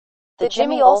The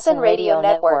Jimmy Olsen Radio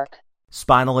Network.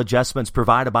 Spinal adjustments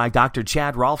provided by Dr.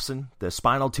 Chad Rolfson. The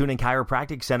Spinal Tuning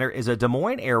Chiropractic Center is a Des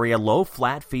Moines area low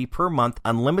flat fee per month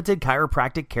unlimited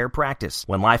chiropractic care practice.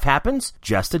 When life happens,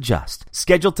 just adjust.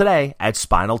 Schedule today at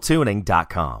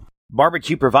spinaltuning.com.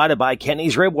 Barbecue provided by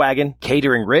Kenny's Rib Wagon,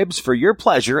 catering ribs for your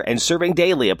pleasure and serving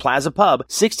daily at Plaza Pub,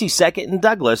 62nd and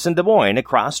Douglas in Des Moines,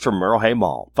 across from Merle Hay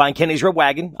Mall. Find Kenny's Rib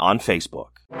Wagon on Facebook.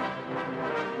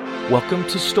 Welcome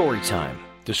to Storytime.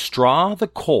 The Straw, the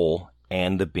Coal,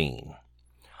 and the Bean.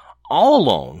 All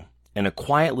alone in a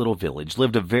quiet little village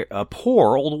lived a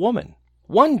poor old woman.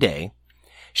 One day,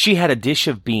 she had a dish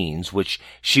of beans which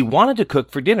she wanted to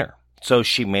cook for dinner. So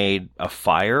she made a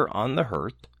fire on the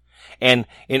hearth, and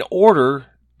in order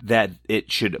that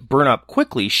it should burn up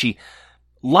quickly, she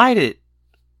lighted it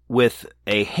with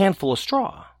a handful of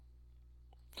straw.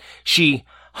 She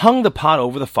hung the pot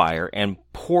over the fire and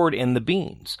poured in the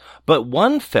beans, but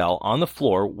one fell on the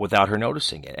floor without her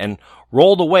noticing it and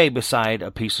rolled away beside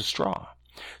a piece of straw.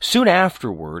 Soon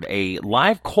afterward, a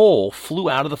live coal flew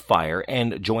out of the fire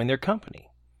and joined their company.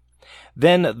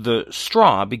 Then the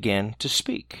straw began to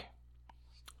speak.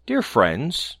 "Dear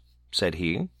friends," said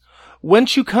he,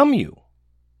 "whence you come you?"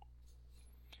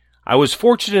 "I was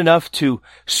fortunate enough to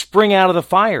spring out of the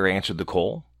fire," answered the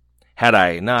coal. "Had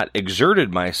I not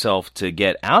exerted myself to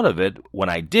get out of it when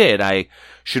I did, I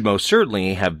should most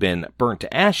certainly have been burnt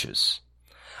to ashes."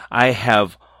 "I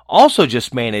have also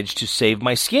just managed to save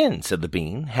my skin," said the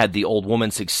bean. "Had the old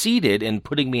woman succeeded in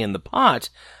putting me in the pot,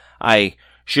 I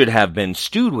should have been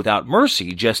stewed without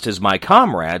mercy, just as my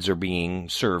comrades are being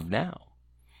served now."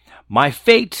 "My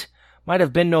fate might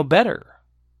have been no better,"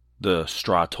 the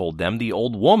straw told them. "The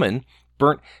old woman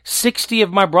burnt 60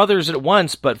 of my brothers at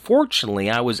once, but fortunately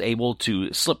I was able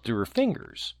to slip through her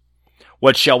fingers."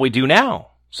 "What shall we do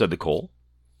now?" said the coal.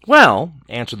 "Well,"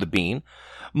 answered the bean,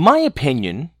 "my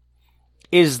opinion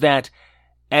is that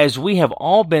as we have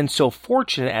all been so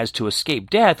fortunate as to escape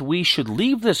death, we should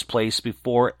leave this place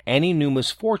before any new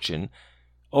misfortune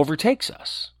overtakes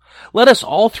us. Let us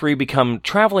all three become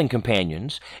traveling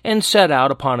companions and set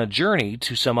out upon a journey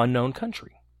to some unknown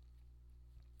country."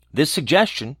 This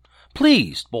suggestion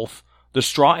pleased both the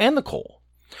straw and the coal,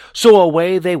 so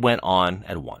away they went on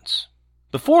at once.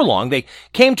 Before long, they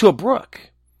came to a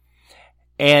brook,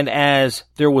 and as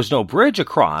there was no bridge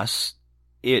across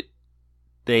it,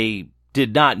 they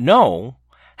did not know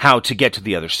how to get to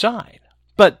the other side.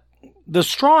 But the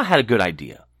straw had a good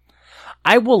idea.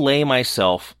 "I will lay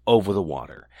myself over the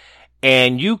water,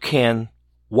 and you can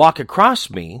walk across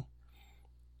me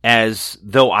as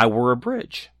though I were a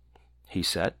bridge," he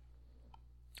said.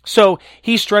 So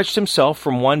he stretched himself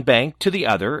from one bank to the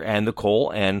other, and the coal,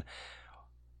 and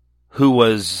who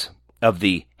was of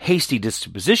the hasty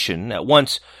disposition, at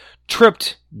once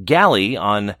tripped galley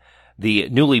on the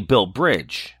newly built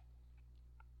bridge.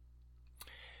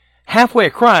 Halfway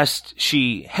across,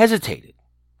 she hesitated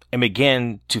and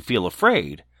began to feel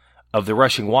afraid of the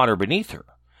rushing water beneath her.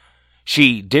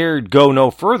 She dared go no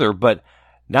further, but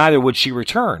neither would she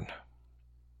return.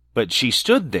 But she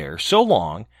stood there so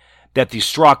long that the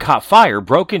straw caught fire,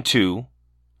 broke in two,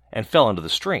 and fell into the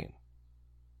stream.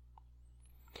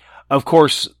 Of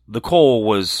course, the coal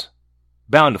was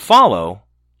bound to follow.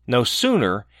 No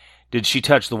sooner did she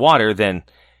touch the water than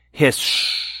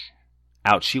hiss,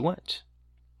 out she went,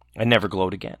 and never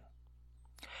glowed again.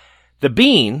 The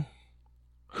bean,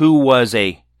 who was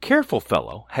a careful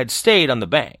fellow, had stayed on the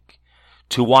bank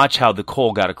to watch how the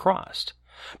coal got across,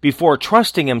 before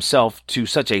trusting himself to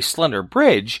such a slender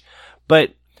bridge,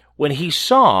 but when he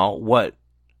saw what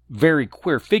very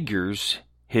queer figures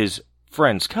his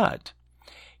friends cut,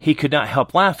 he could not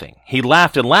help laughing. He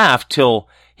laughed and laughed till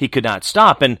he could not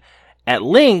stop, and at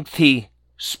length he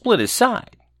split his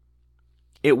side.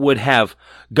 It would have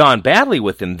gone badly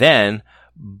with him then,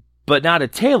 but not a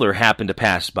tailor happened to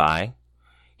pass by.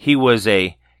 He was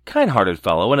a kind-hearted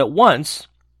fellow, and at once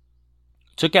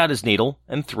took out his needle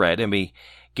and thread and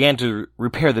began to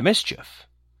repair the mischief.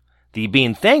 The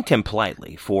bean thanked him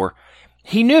politely, for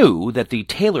he knew that the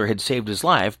tailor had saved his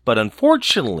life, but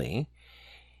unfortunately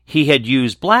he had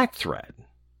used black thread.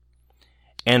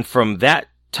 And from that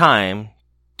time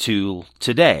to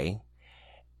today,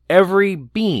 every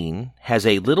bean has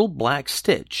a little black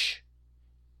stitch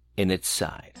in its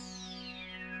side.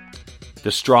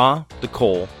 The straw, the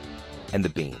coal, and the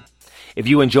bean. If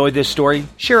you enjoyed this story,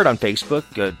 share it on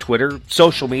Facebook, Twitter,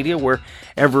 social media,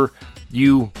 wherever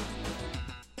you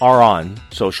are on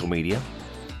social media.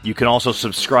 You can also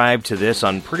subscribe to this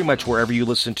on pretty much wherever you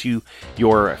listen to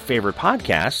your favorite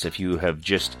podcasts if you have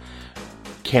just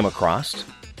came across.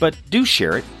 But do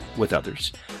share it with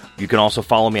others. You can also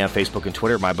follow me on Facebook and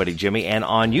Twitter at My Buddy Jimmy, and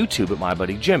on YouTube at My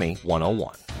Buddy Jimmy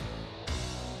 101.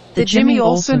 The Jimmy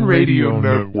Olsen Radio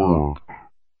Network.